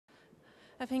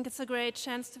I think it's a great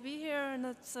chance to be here, and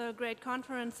it's a great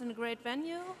conference and a great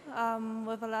venue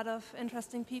with a lot of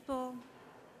interesting people.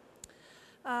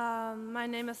 My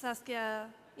name is Saskia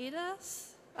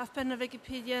Ehlers. I've been a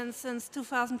Wikipedian since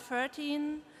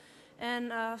 2013,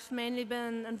 and I've mainly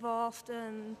been involved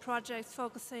in projects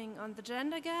focusing on the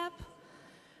gender gap.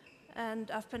 And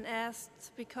I've been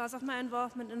asked, because of my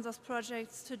involvement in those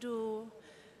projects, to do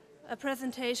a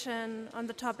presentation on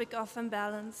the topic of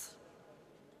imbalance.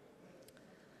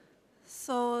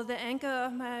 So the anchor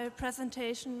of my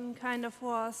presentation kind of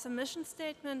was a mission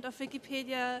statement of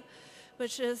Wikipedia,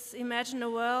 which is imagine a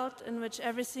world in which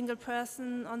every single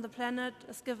person on the planet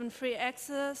is given free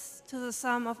access to the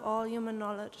sum of all human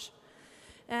knowledge.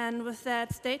 And with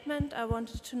that statement, I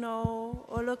wanted to know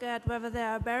or look at whether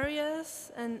there are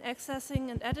barriers in accessing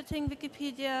and editing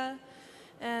Wikipedia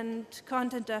and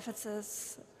content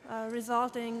deficits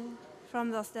resulting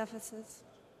from those deficits.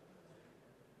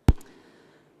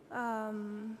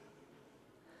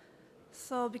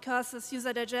 So because this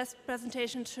user digest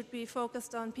presentation should be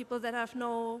focused on people that have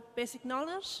no basic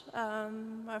knowledge,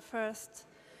 our first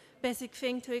basic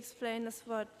thing to explain is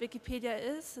what Wikipedia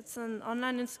is. It's an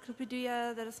online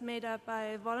encyclopedia that is made up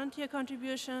by volunteer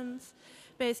contributions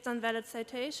based on valid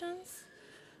citations.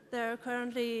 There are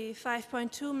currently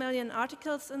 5.2 million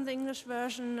articles in the English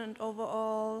version and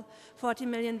overall 40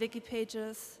 million wiki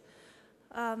pages.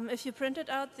 If you printed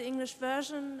out the English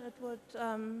version, it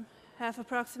would have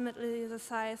approximately the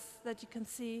size that you can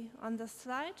see on this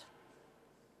slide.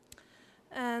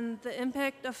 And the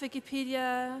impact of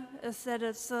Wikipedia is that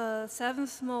it's the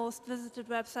 7th most visited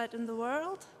website in the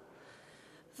world.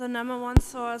 The #1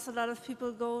 source a lot of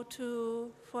people go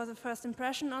to for the first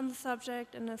impression on the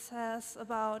subject, and it has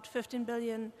about 15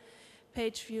 billion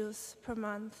page views per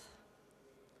month.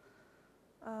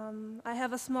 I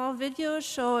have a small video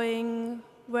showing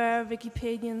where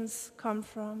Wikipedians come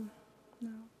from.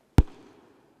 No.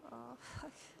 Oh,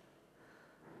 fuck.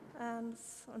 And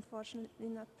it's unfortunately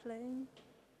not playing.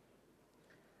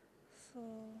 So.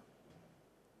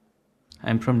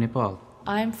 I'm from Nepal.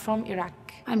 I'm from Iraq.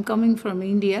 I'm coming from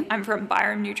India. I'm from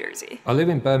Byron, New Jersey. I live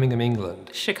in Birmingham,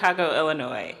 England. Chicago,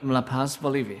 Illinois. La Paz,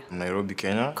 Bolivia. Nairobi,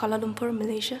 Kenya. Kuala Lumpur,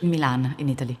 Malaysia. Milan, in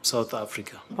Italy. South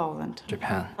Africa. Poland.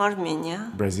 Japan.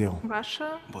 Armenia. Brazil.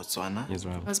 Russia. Botswana.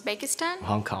 Israel. Uzbekistan.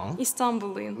 Hong Kong.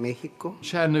 Istanbul. Mexico.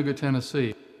 Chattanooga,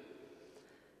 Tennessee.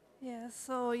 Yeah,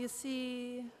 so you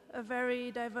see a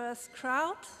very diverse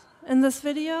crowd in this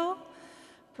video,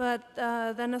 but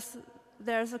then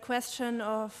there's a question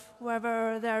of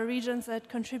whether there are regions that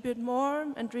contribute more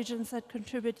and regions that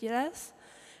contribute less.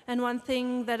 And one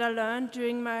thing that I learned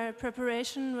during my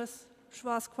preparation, which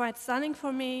was quite stunning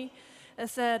for me,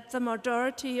 is that the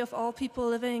majority of all people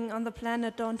living on the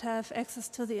planet don't have access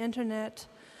to the internet.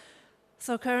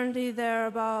 So currently there are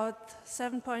about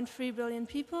 7.3 billion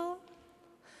people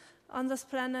on this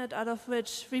planet, out of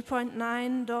which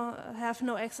 3.9 have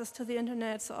no access to the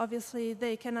internet, so obviously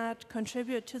they cannot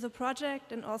contribute to the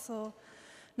project and also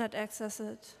not access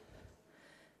it.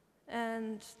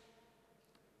 And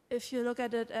if you look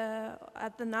at it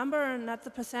at the number and not the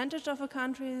percentage of a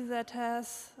country that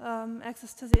has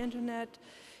access to the internet,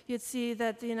 you'd see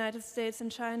that the United States and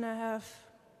China have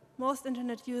most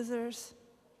internet users,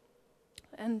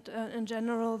 and in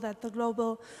general that the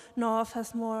global north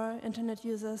has more internet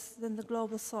users than the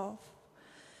global south.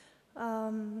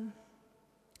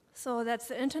 So that's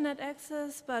the internet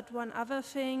access, but one other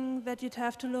thing that you'd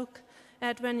have to look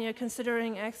at when you're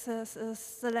considering access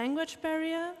is the language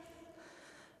barrier,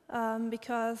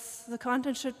 because the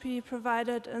content should be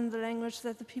provided in the language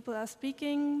that the people are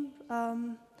speaking.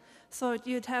 So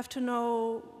you'd have to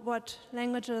know what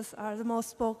languages are the most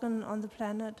spoken on the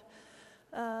planet.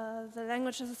 The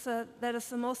languages that is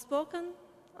the most spoken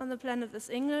on the planet is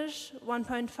English.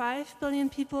 1.5 billion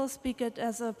people speak it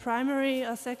as a primary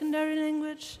or secondary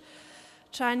language.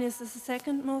 Chinese is the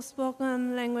second most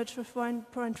spoken language with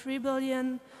 1.3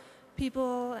 billion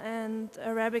people, and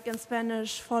Arabic and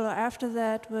Spanish follow after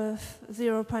that with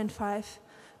 0.5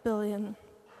 billion.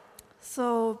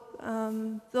 So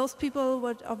those people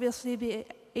would obviously be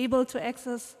able to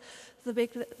access the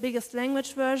biggest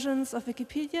language versions of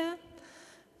Wikipedia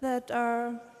that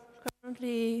are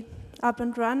currently up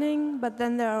and running, but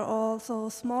then there are also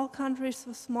small countries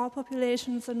with small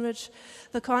populations in which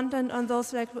the content on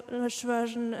those language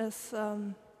versions is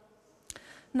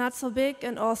not so big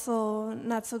and also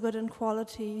not so good in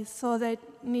quality. So they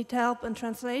need help in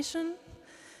translation.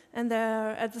 And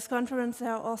at this conference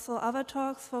there are also other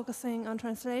talks focusing on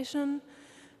translation.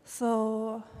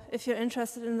 So if you're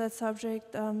interested in that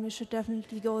subject, you should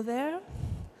definitely go there.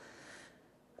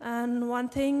 And one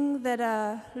thing that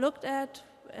I looked at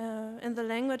in the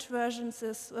language versions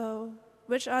is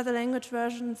which are the language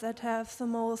versions that have the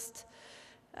most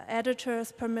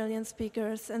editors per million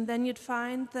speakers. And then you'd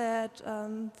find that,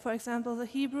 for example, the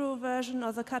Hebrew version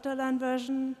or the Catalan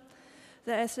version,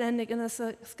 the Icelandic and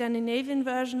the Scandinavian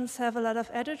versions have a lot of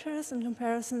editors in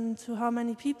comparison to how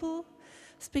many people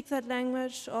speak that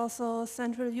language. Also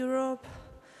Central Europe,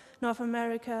 North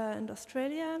America, and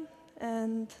Australia.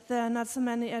 And there are not so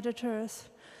many editors,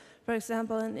 for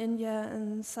example, in India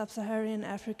and Sub-Saharan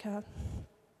Africa.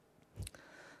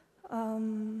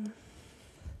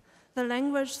 The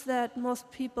language that most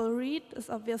people read is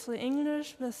obviously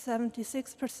English with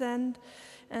 76%,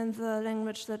 and the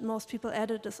language that most people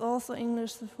edit is also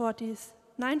English with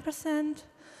 49%,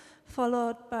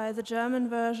 followed by the German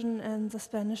version and the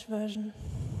Spanish version.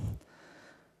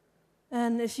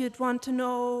 And if you'd want to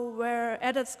know where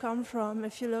edits come from,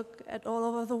 if you look at all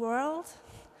over the world,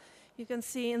 you can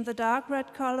see in the dark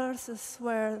red colors is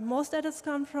where most edits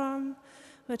come from,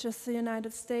 which is the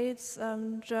United States,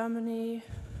 Germany,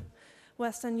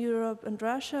 Western Europe, and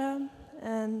Russia,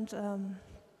 and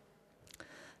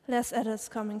less edits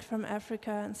coming from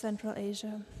Africa and Central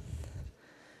Asia.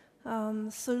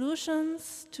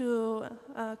 Solutions to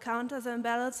counter the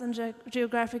imbalance in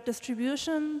geographic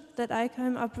distribution that I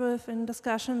came up with in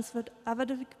discussions with other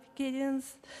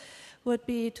Wikipedians would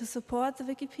be to support the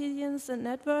Wikipedians and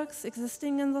networks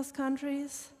existing in those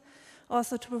countries,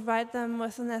 also to provide them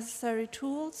with the necessary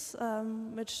tools,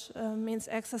 which means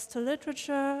access to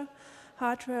literature,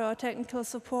 hardware or technical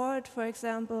support, for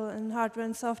example, in hardware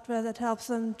and software that helps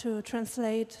them to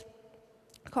translate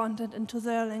content into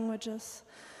their languages.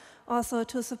 Also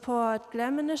to support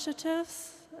GLAM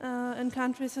initiatives in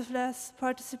countries with less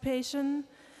participation,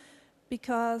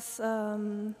 because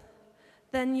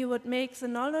then you would make the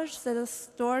knowledge that is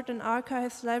stored in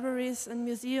archives, libraries, and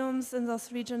museums in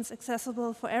those regions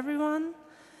accessible for everyone.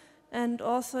 And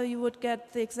also you would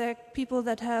get the exact people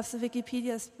that have the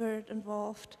Wikipedia spirit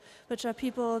involved, which are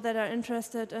people that are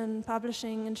interested in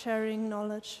publishing and sharing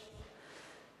knowledge.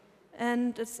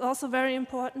 And it's also very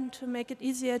important to make it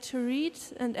easier to read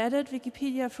and edit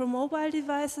Wikipedia from mobile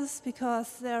devices,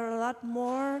 because there are a lot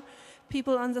more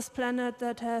people on this planet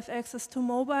that have access to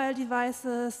mobile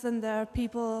devices than there are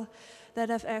people that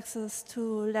have access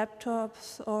to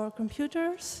laptops or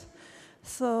computers.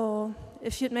 So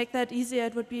if you'd make that easier,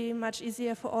 it would be much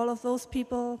easier for all of those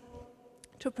people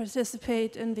to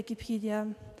participate in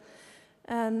Wikipedia.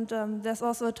 And there's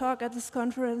also a talk at this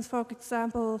conference, for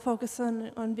example, focusing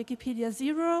on Wikipedia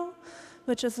Zero,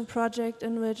 which is a project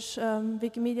in which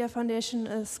Wikimedia Foundation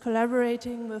is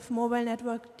collaborating with mobile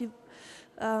network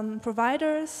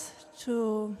providers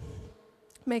to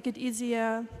make it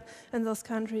easier in those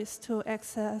countries to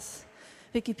access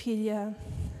Wikipedia.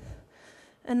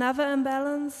 Another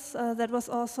imbalance that was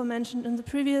also mentioned in the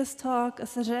previous talk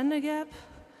is the gender gap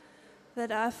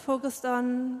that I've focused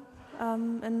on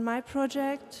in my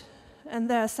project. And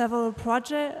there are several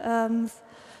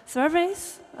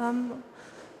surveys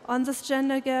on this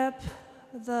gender gap.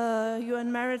 The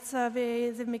UN Merit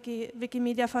Survey, the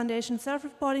Wikimedia Foundation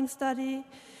Self-Reporting Study,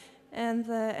 and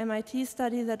the MIT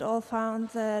study that all found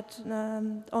that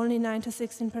only 9 to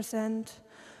 16%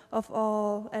 of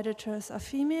all editors are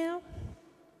female.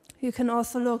 You can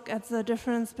also look at the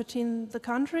difference between the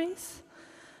countries.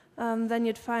 Then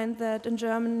you'd find that in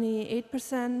Germany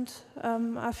 8%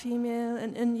 are female,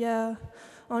 in India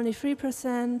only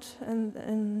 3%, and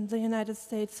in the United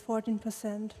States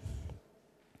 14%.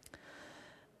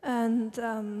 And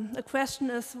the question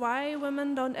is why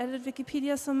women don't edit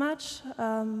Wikipedia so much.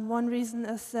 One reason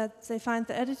is that they find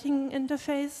the editing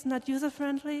interface not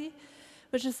user-friendly,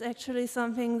 which is actually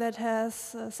something that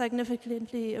has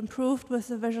significantly improved with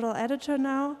the visual editor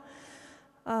now,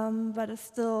 but it's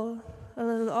still a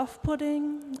little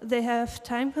off-putting. They have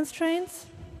time constraints.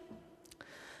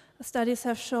 Studies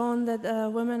have shown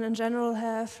that women in general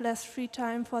have less free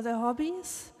time for their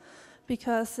hobbies,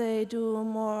 because they do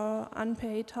more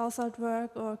unpaid household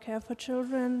work or care for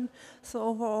children, so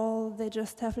overall they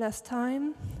just have less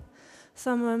time.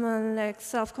 Some women lack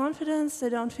self-confidence, they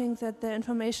don't think that their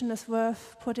information is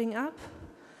worth putting up.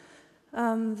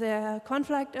 They're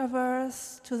conflict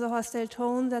averse to the hostile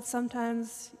tone that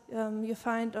sometimes you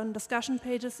find on discussion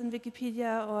pages in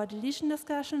Wikipedia or deletion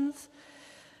discussions.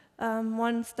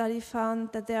 One study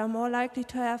found that they are more likely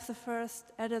to have the first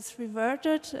edits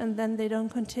reverted and then they don't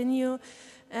continue.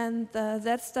 And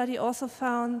that study also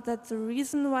found that the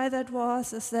reason why that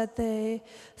was is that they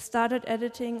started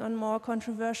editing on more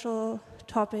controversial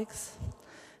topics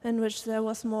in which there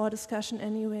was more discussion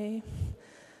anyway.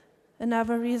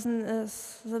 Another reason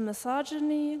is the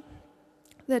misogyny.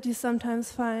 that you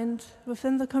sometimes find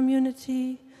within the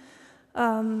community,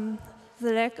 the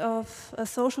lack of a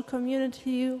social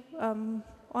community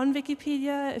on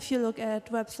Wikipedia. If you look at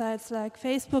websites like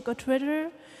Facebook or Twitter,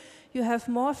 you have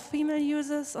more female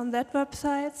users on that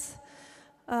websites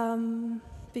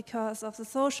because of the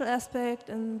social aspect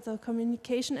and the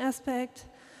communication aspect.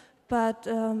 But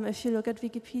if you look at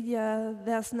Wikipedia,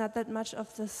 there's not that much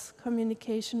of this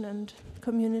communication and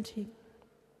community.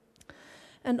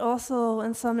 And also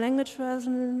in some language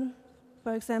versions,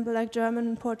 for example, like German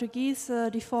and Portuguese,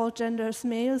 default gender is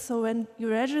male, so when you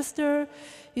register,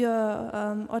 you're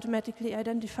automatically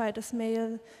identified as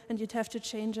male, and you'd have to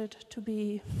change it to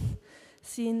be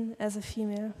seen as a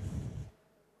female.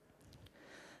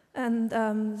 And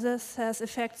this has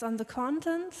effects on the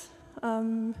content.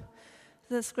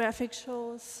 This graphic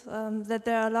shows that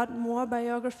there are a lot more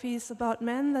biographies about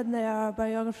men than there are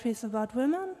biographies about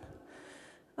women.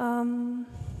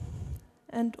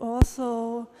 And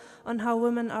also on how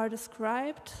women are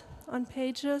described on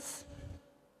pages.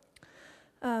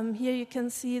 Here you can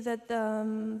see that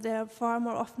they're far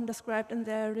more often described in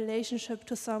their relationship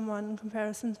to someone in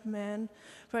comparison to men,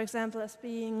 for example, as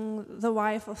being the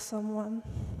wife of someone.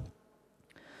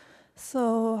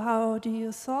 So how do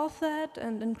you solve that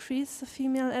and increase the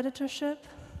female editorship?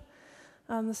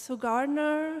 Sue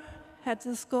Gardner had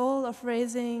this goal of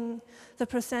raising the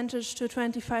percentage to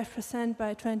 25%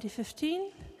 by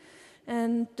 2015,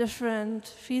 and different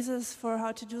theses for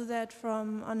how to do that,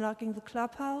 from unlocking the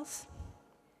clubhouse.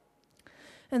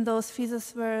 And those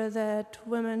theses were that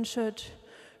women should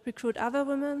recruit other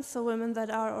women, so women that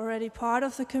are already part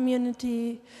of the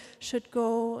community should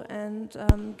go and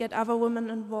get other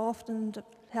women involved and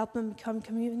help them become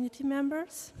community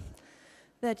members.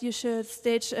 That you should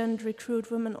stage and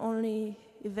recruit women-only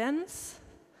events,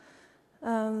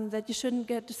 that you shouldn't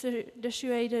get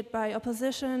dissuaded by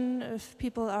opposition. If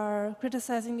people are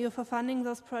criticizing you for funding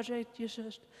those projects, you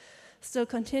should still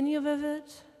continue with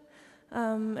it.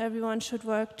 Everyone should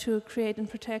work to create and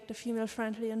protect a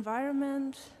female-friendly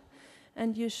environment,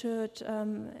 and you should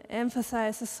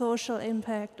emphasize the social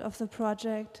impact of the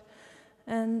project.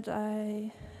 And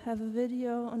I have a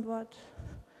video on what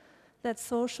that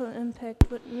social impact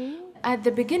would mean. At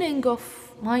the beginning of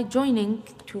my joining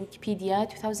to Wikipedia,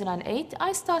 2008,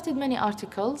 I started many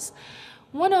articles.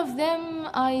 One of them,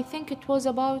 I think it was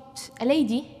about a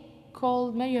lady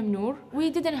called Maryam Noor. We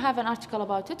didn't have an article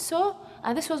about it,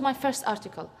 and this was my first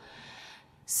article.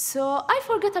 So I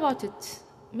forgot about it.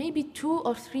 Maybe 2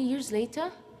 or 3 years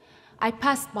later, I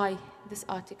passed by this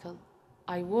article.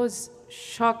 I was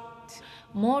shocked.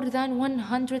 More than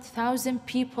 100,000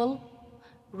 people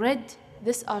read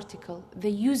this article. They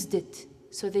used it.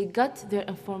 So they got their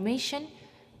information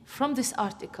from this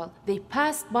article. They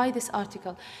passed by this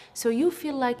article. So you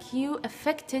feel like you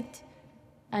affected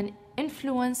and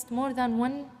influenced more than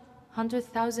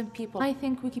 100,000 people. I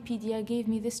think Wikipedia gave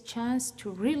me this chance to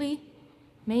really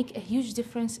make a huge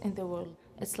difference in the world.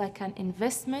 It's like an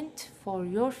investment for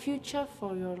your future,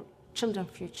 for your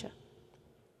children's future.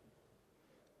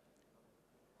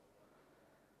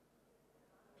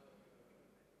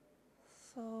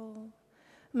 So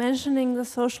mentioning the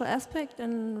social aspect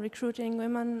in recruiting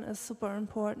women is super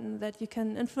important, that you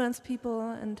can influence people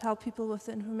and help people with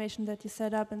the information that you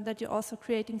set up, and that you're also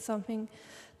creating something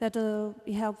that will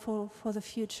be helpful for the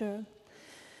future.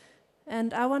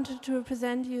 And I wanted to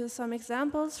present you some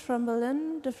examples from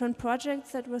Berlin, different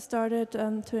projects that were started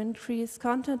to increase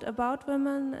content about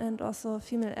women and also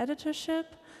female editorship.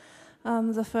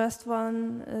 The first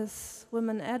one is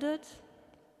Women Edit,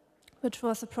 which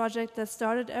was a project that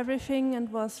started everything and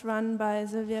was run by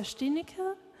Sylvia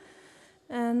Stienicke.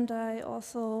 And I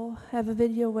also have a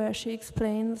video where she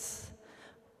explains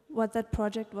what that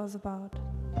project was about.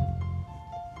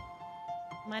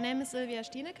 My name is Sylvia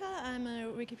Stienicke. I'm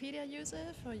a Wikipedia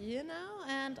user for a year now,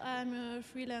 and I'm a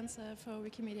freelancer for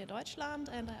Wikimedia Deutschland,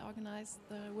 and I organize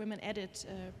the Women Edit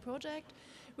project,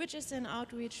 which is an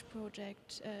outreach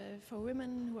project for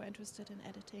women who are interested in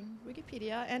editing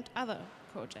Wikipedia and other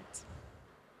projects.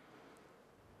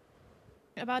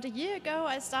 About a year ago,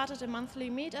 I started a monthly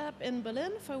meetup in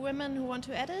Berlin for women who want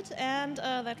to edit, and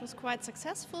that was quite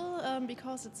successful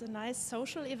because it's a nice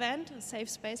social event, a safe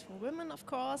space for women, of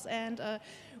course, and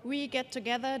we get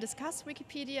together, discuss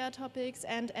Wikipedia topics,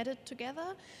 and edit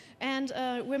together. And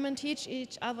women teach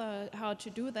each other how to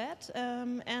do that,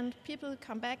 and people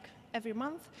come back every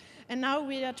month. And now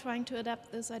we are trying to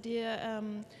adapt this idea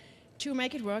to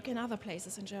make it work in other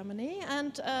places in Germany.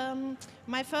 And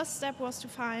my first step was to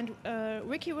find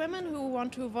wiki women who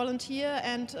want to volunteer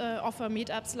and offer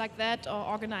meetups like that, or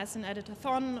organize an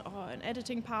editathon or an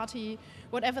editing party,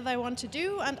 whatever they want to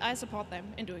do, and I support them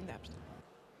in doing that.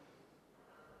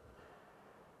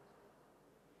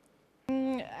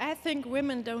 I think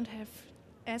women don't have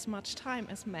as much time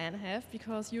as men have,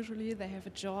 because usually they have a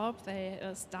job, they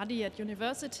study at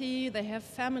university, they have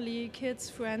family, kids,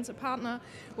 friends, a partner,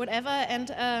 whatever, and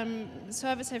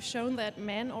surveys have shown that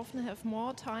men often have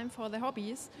more time for their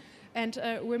hobbies, and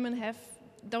women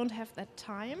don't have that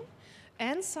time.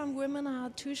 And some women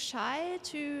are too shy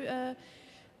to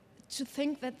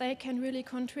think that they can really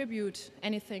contribute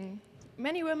anything.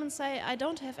 Many women say, I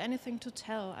don't have anything to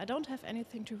tell, I don't have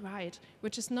anything to write,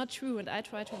 which is not true, and I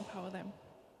try to empower them.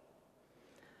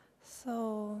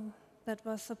 So that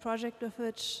was the project with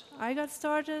which I got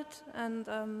started, and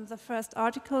the first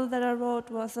article that I wrote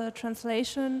was a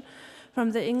translation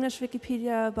from the English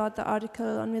Wikipedia about the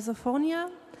article on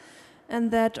misophonia, and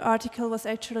that article was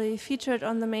actually featured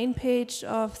on the main page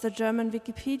of the German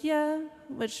Wikipedia,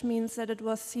 which means that it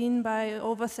was seen by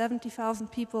over 70,000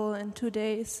 people in 2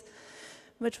 days,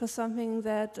 which was something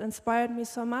that inspired me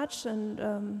so much and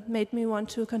made me want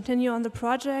to continue on the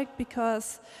project,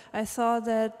 because I saw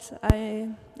that I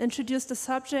introduced a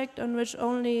subject on which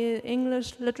only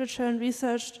English literature and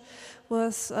research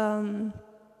was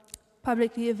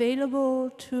publicly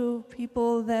available to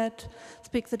people that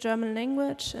speak the German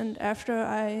language. And after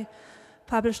I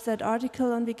published that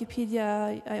article on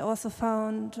Wikipedia, I also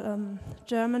found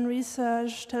German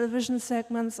research, television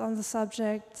segments on the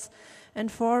subjects, and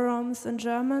forums in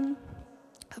German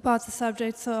about the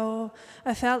subject. So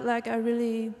I felt like I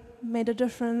really made a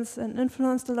difference and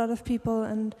influenced a lot of people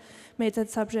and made that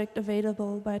subject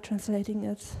available by translating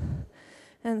it.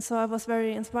 And so I was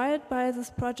very inspired by this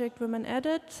project Women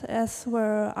Edit, as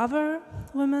were other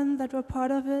women that were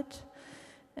part of it.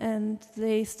 And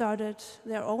they started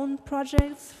their own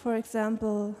projects. For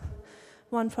example,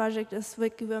 one project is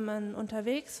Wiki Women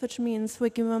Unterwegs, which means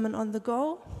Wiki Women on the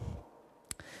go.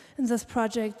 In this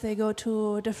project, they go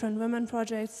to different women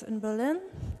projects in Berlin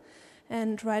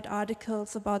and write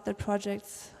articles about their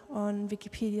projects on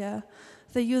Wikipedia.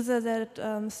 The user that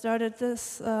started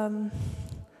this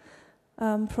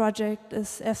project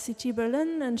is FCT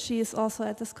Berlin, and she is also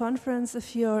at this conference.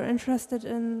 If you're interested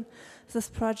in this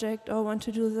project or want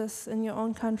to do this in your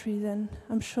own country, then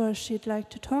I'm sure she'd like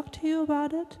to talk to you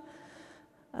about it.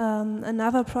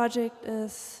 Another project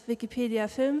is Wikipedia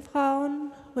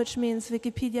Filmfrauen, which means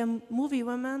Wikipedia Movie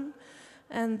Women,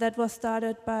 and that was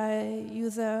started by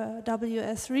user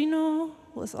WS Reno,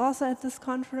 who is also at this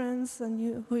conference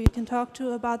and who you can talk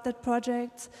to about that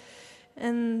project.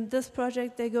 In this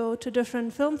project, they go to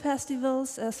different film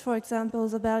festivals, as for example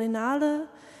the Berlinale,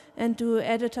 and do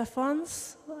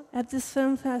editathons at these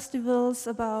film festivals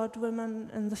about women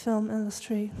in the film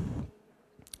industry.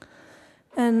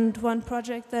 And one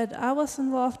project that I was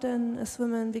involved in is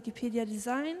Women Wikipedia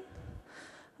Design.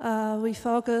 We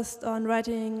focused on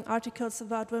writing articles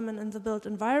about women in the built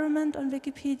environment on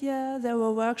Wikipedia. There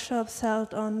were workshops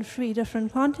held on 3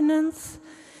 different continents,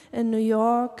 in New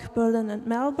York, Berlin, and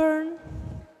Melbourne.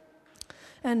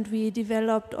 And we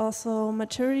developed also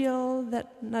material that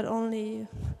not only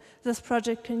this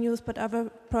project can use, but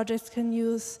other projects can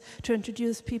use to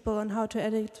introduce people on how to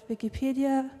edit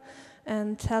Wikipedia,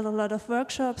 and held a lot of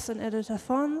workshops and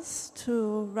editathons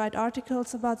to write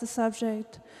articles about the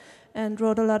subject, and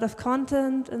wrote a lot of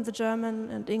content in the German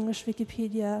and English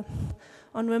Wikipedia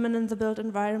on women in the built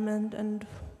environment. And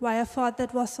why I thought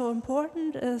that was so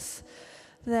important is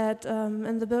that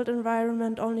in the built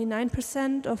environment, only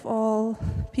 9% of all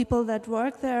people that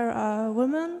work there are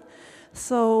women.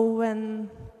 So when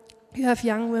you have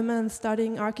young women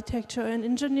studying architecture and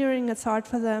engineering, it's hard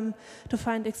for them to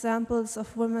find examples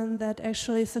of women that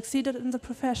actually succeeded in the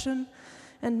profession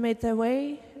and made their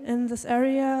way in this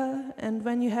area. And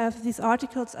when you have these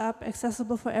articles up,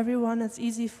 accessible for everyone, it's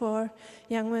easy for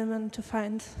young women to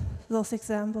find those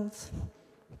examples.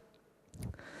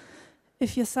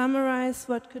 If you summarize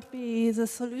what could be the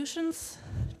solutions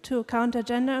to counter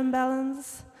gender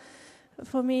imbalance,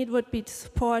 for me, it would be to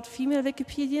support female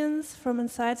Wikipedians from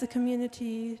inside the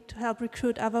community, to help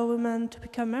recruit other women to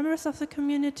become members of the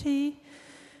community,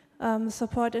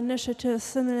 support initiatives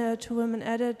similar to Women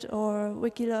Edit or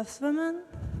Wiki Loves Women,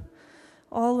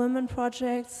 all women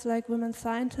projects like Women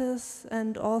Scientists,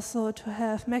 and also to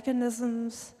have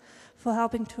mechanisms for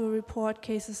helping to report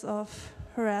cases of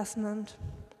harassment.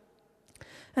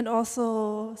 And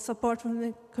also support from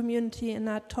the community in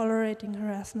not tolerating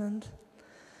harassment.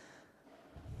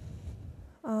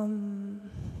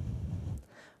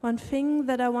 One thing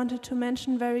that I wanted to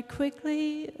mention very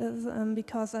quickly is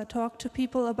because I talked to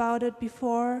people about it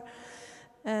before,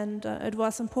 and it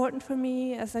was important for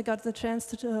me as I got the chance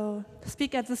to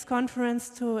speak at this conference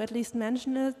to at least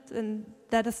mention it, and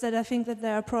that is that I think that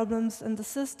there are problems in the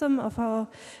system of how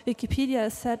Wikipedia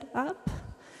is set up,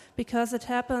 because it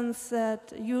happens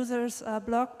that users are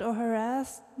blocked or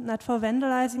harassed, not for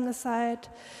vandalizing a site,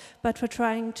 but for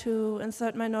trying to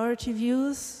insert minority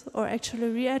views or actually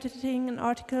re-editing an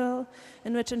article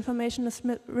in which information is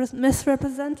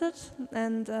misrepresented.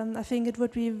 And I think it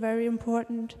would be very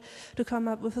important to come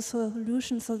up with a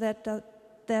solution so that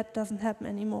that doesn't happen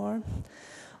anymore.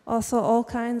 Also, all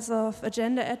kinds of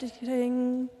agenda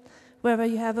editing, whether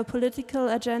you have a political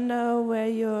agenda where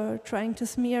you're trying to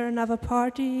smear another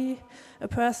party, a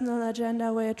personal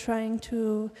agenda where you're trying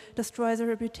to destroy the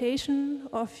reputation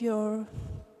of your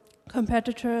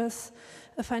competitors,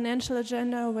 a financial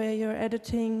agenda where you're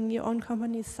editing your own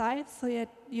company's site so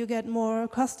you get more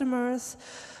customers,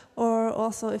 or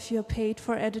also if you're paid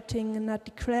for editing and not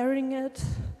declaring it,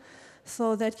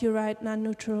 so that you write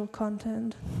non-neutral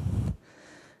content.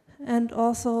 And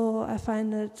also I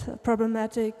find it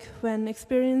problematic when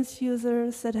experienced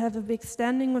users that have a big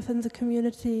standing within the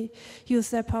community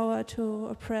use their power to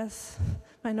oppress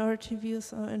minority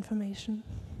views or information.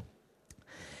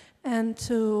 And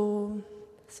to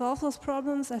solve those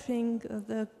problems, I think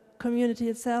the community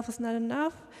itself is not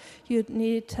enough. You'd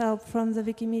need help from the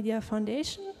Wikimedia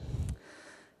Foundation.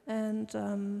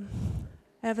 And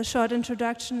I have a short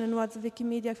introduction in what the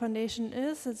Wikimedia Foundation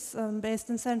is. It's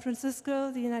based in San Francisco,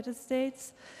 the United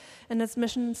States, and its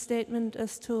mission statement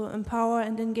is to empower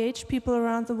and engage people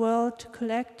around the world to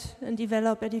collect and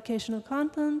develop educational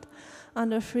content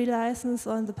under free license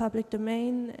or in the public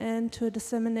domain, and to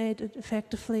disseminate it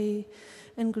effectively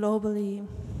and globally.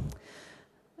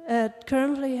 It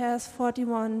currently has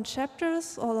 41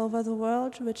 chapters all over the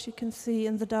world, which you can see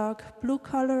in the dark blue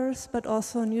colors, but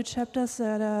also new chapters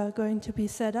that are going to be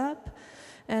set up.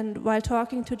 And while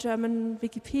talking to German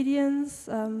Wikipedians,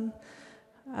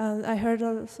 I heard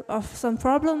of some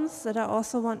problems that I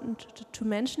also want to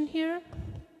mention here,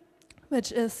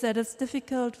 which is that it's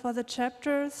difficult for the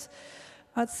chapters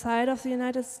outside of the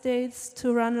United States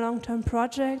to run long-term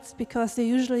projects because they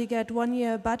usually get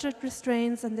 1-year budget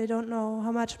restraints and they don't know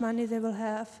how much money they will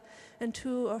have in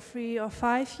 2 or 3 or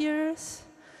 5 years.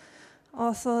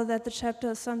 Also that the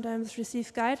chapters sometimes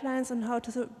receive guidelines on how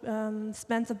to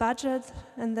spend the budget,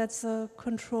 and that's a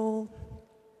control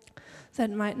that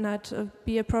might not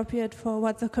be appropriate for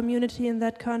what the community in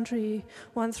that country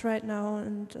wants right now,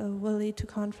 and will lead to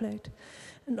conflict.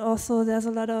 And also there's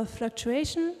a lot of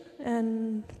fluctuation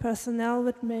and personnel,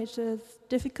 which makes it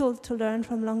difficult to learn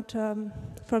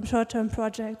from short-term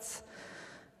projects.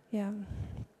 Yeah.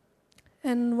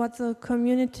 And what the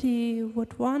community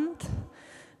would want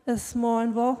is more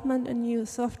involvement in new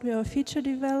software or feature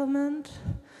development,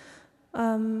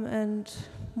 and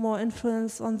more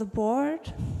influence on the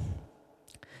board.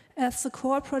 As the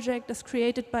core project is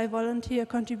created by volunteer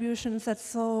contributions, that's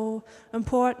so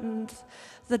important.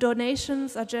 The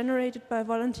donations are generated by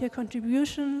volunteer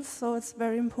contributions, so it's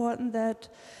very important that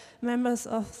members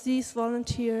of these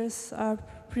volunteers are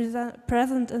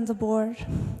present in the board.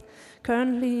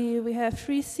 Currently, we have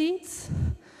 3 seats,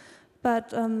 but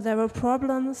there were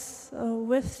problems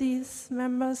with these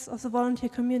members of the volunteer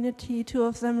community. 2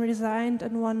 of them resigned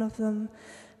and 1 of them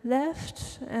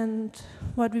left, and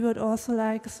what we would also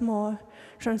like is more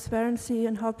transparency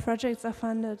in how projects are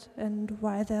funded and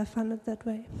why they are funded that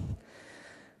way.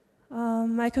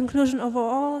 My conclusion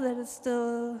overall, that it's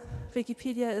still,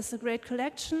 Wikipedia is a great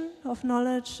collection of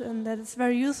knowledge and that it's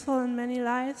very useful in many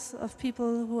lives of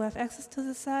people who have access to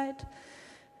the site,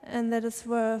 and that it's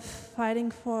worth fighting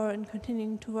for and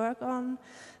continuing to work on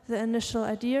the initial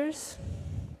ideas.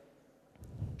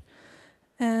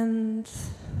 And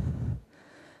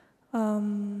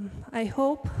I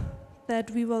hope that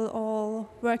we will all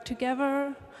work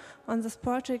together on this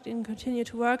project and continue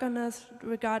to work on this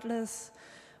regardless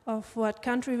of what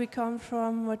country we come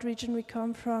from, what region we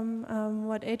come from,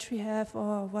 what age we have,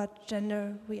 or what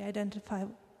gender we identify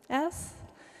as.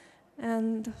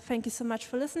 And thank you so much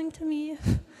for listening to me.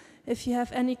 If you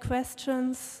have any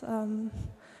questions,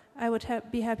 I would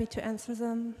be happy to answer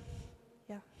them.